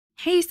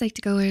Hey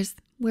Psych2Goers,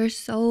 we're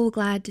so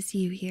glad to see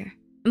you here,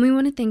 and we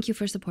wanna thank you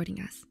for supporting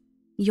us.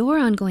 Your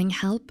ongoing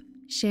help,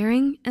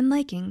 sharing, and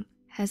liking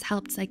has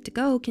helped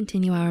Psych2Go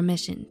continue our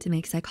mission to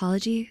make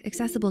psychology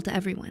accessible to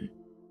everyone.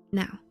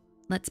 Now,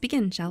 let's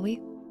begin, shall we?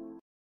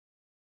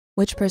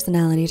 Which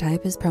personality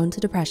type is prone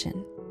to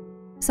depression?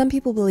 Some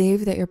people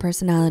believe that your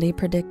personality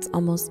predicts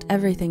almost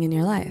everything in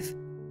your life.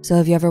 So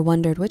have you ever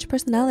wondered which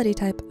personality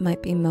type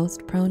might be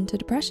most prone to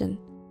depression?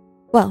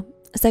 Well,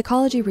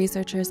 psychology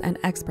researchers and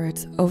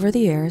experts over the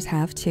years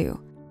have too.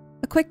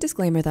 A quick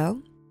disclaimer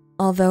though,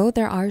 although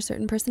there are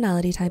certain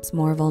personality types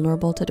more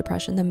vulnerable to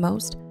depression than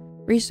most,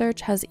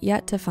 research has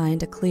yet to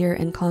find a clear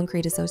and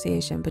concrete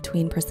association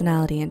between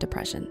personality and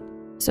depression.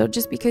 So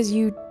just because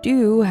you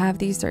do have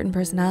these certain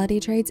personality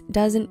traits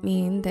doesn't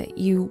mean that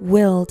you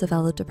will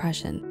develop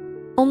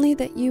depression, only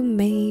that you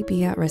may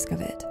be at risk of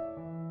it.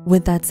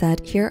 With that said,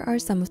 here are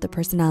some of the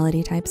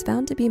personality types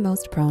found to be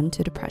most prone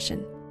to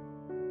depression.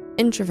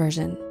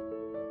 Introversion.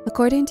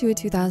 According to a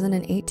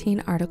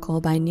 2018 article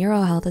by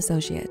Neurohealth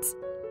Associates,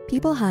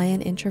 people high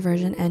in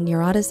introversion and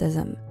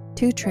neuroticism,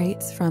 two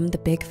traits from the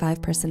Big Five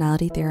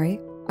personality theory,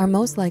 are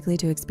most likely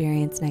to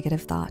experience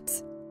negative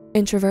thoughts.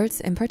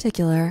 Introverts in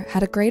particular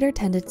had a greater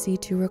tendency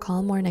to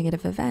recall more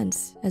negative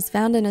events, as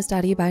found in a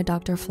study by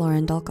Dr.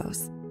 Florin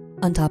Dulkos.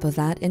 On top of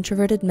that,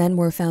 introverted men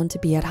were found to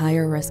be at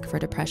higher risk for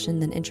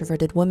depression than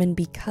introverted women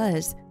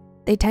because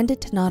they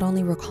tended to not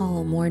only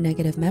recall more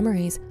negative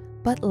memories,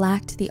 but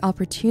lacked the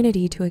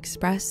opportunity to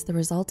express the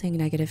resulting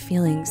negative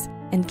feelings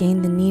and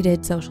gain the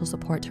needed social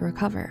support to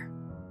recover.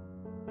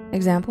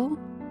 Example?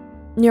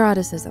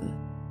 Neuroticism.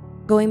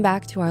 Going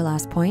back to our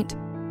last point,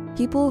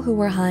 people who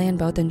were high in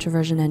both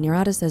introversion and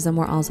neuroticism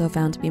were also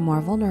found to be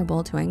more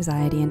vulnerable to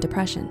anxiety and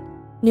depression.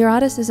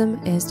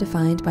 Neuroticism is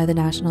defined by the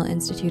National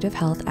Institute of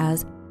Health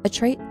as a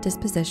trait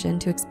disposition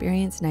to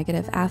experience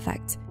negative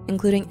affects,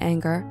 including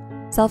anger,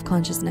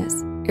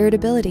 self-consciousness,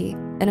 irritability,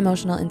 and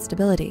emotional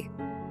instability.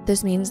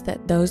 This means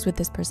that those with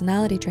this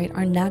personality trait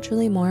are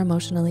naturally more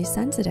emotionally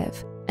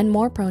sensitive and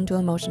more prone to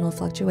emotional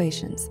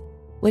fluctuations,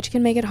 which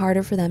can make it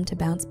harder for them to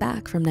bounce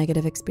back from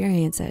negative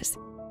experiences.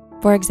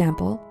 For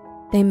example,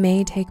 they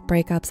may take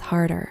breakups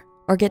harder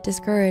or get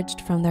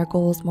discouraged from their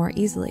goals more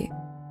easily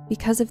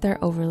because of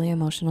their overly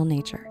emotional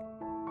nature.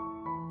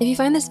 If you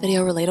find this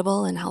video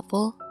relatable and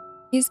helpful,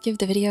 please give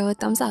the video a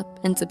thumbs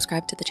up and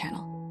subscribe to the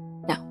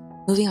channel.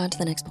 Now, moving on to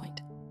the next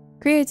point.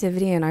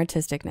 Creativity and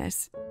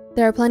artisticness.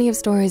 There are plenty of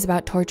stories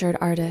about tortured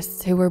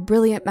artists who were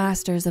brilliant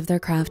masters of their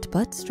craft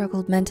but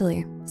struggled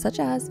mentally, such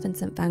as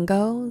Vincent van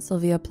Gogh,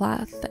 Sylvia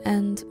Plath,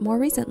 and more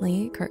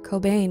recently, Kurt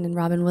Cobain and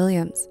Robin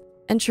Williams.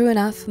 And true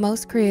enough,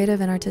 most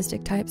creative and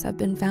artistic types have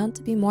been found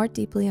to be more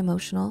deeply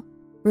emotional,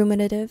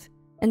 ruminative,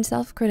 and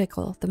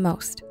self-critical than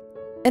most.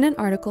 In an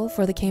article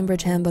for the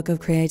Cambridge Handbook of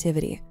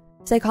Creativity,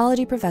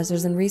 psychology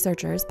professors and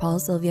researchers Paul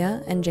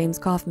Sylvia and James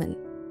Kaufman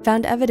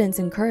found evidence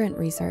in current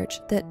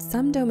research that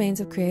some domains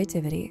of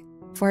creativity,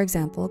 for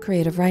example,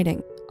 creative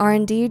writing, are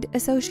indeed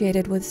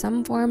associated with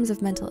some forms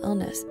of mental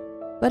illness,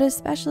 but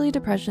especially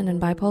depression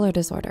and bipolar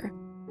disorder,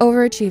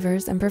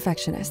 overachievers and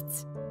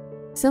perfectionists.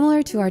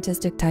 Similar to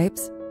artistic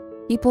types,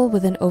 people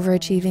with an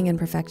overachieving and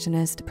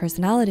perfectionist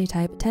personality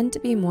type tend to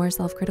be more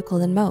self-critical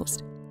than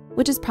most,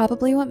 which is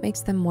probably what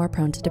makes them more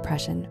prone to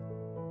depression.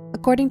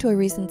 According to a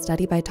recent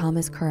study by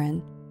Thomas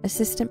Curran,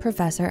 assistant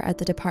professor at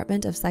the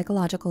Department of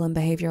Psychological and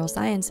Behavioral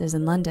Sciences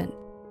in London,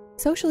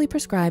 socially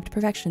prescribed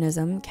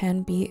perfectionism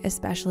can be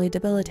especially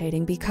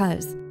debilitating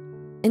because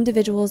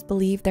individuals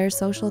believe their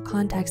social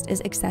context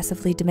is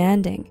excessively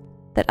demanding,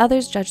 that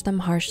others judge them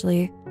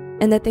harshly,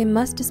 and that they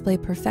must display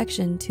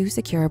perfection to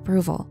secure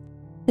approval.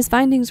 His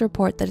findings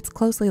report that it's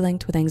closely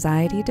linked with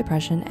anxiety,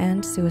 depression,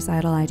 and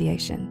suicidal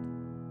ideation.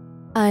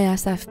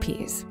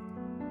 ISFPs.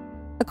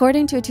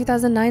 According to a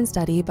 2009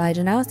 study by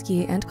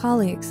Janowski and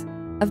colleagues,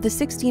 of the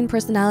 16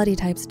 personality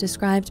types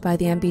described by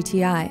the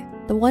MBTI,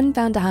 the one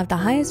found to have the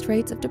highest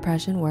rates of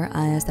depression were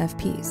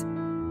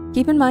ISFPs.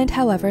 Keep in mind,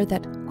 however,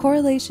 that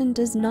correlation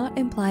does not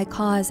imply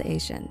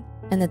causation,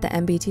 and that the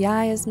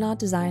MBTI is not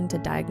designed to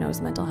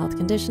diagnose mental health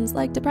conditions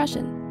like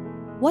depression.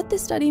 What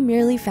this study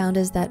merely found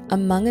is that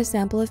among a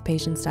sample of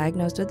patients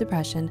diagnosed with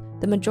depression,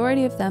 the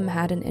majority of them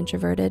had an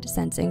introverted,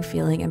 sensing,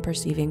 feeling, and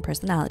perceiving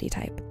personality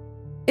type.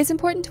 It's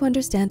important to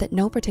understand that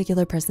no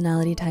particular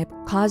personality type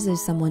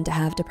causes someone to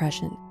have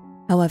depression.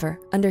 However,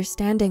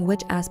 understanding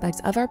which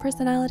aspects of our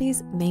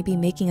personalities may be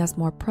making us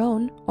more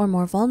prone or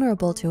more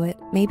vulnerable to it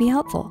may be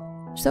helpful.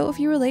 So if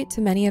you relate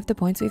to many of the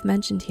points we've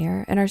mentioned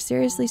here and are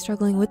seriously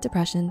struggling with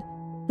depression,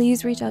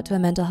 please reach out to a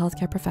mental health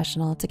care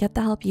professional to get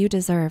the help you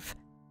deserve.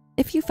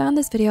 If you found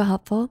this video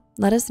helpful,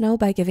 let us know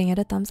by giving it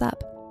a thumbs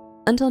up.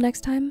 Until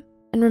next time,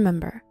 and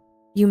remember,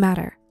 you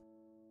matter.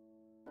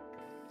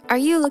 Are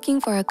you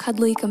looking for a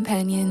cuddly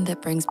companion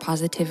that brings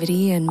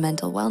positivity and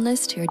mental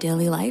wellness to your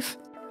daily life?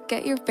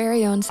 Get your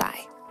very own Psy.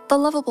 The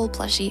lovable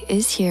plushie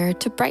is here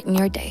to brighten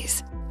your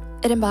days.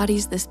 It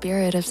embodies the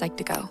spirit of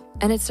Psych2Go,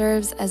 and it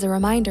serves as a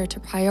reminder to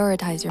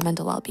prioritize your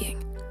mental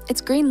well-being. Its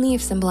green leaf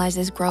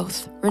symbolizes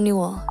growth,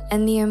 renewal,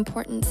 and the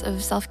importance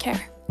of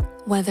self-care.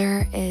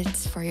 Whether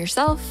it's for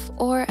yourself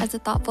or as a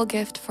thoughtful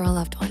gift for a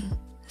loved one,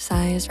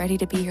 Sai is ready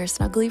to be your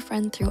snuggly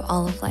friend through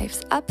all of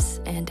life's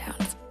ups and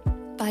downs.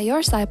 Buy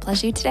your Sai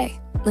plushie today.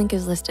 Link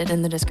is listed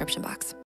in the description box.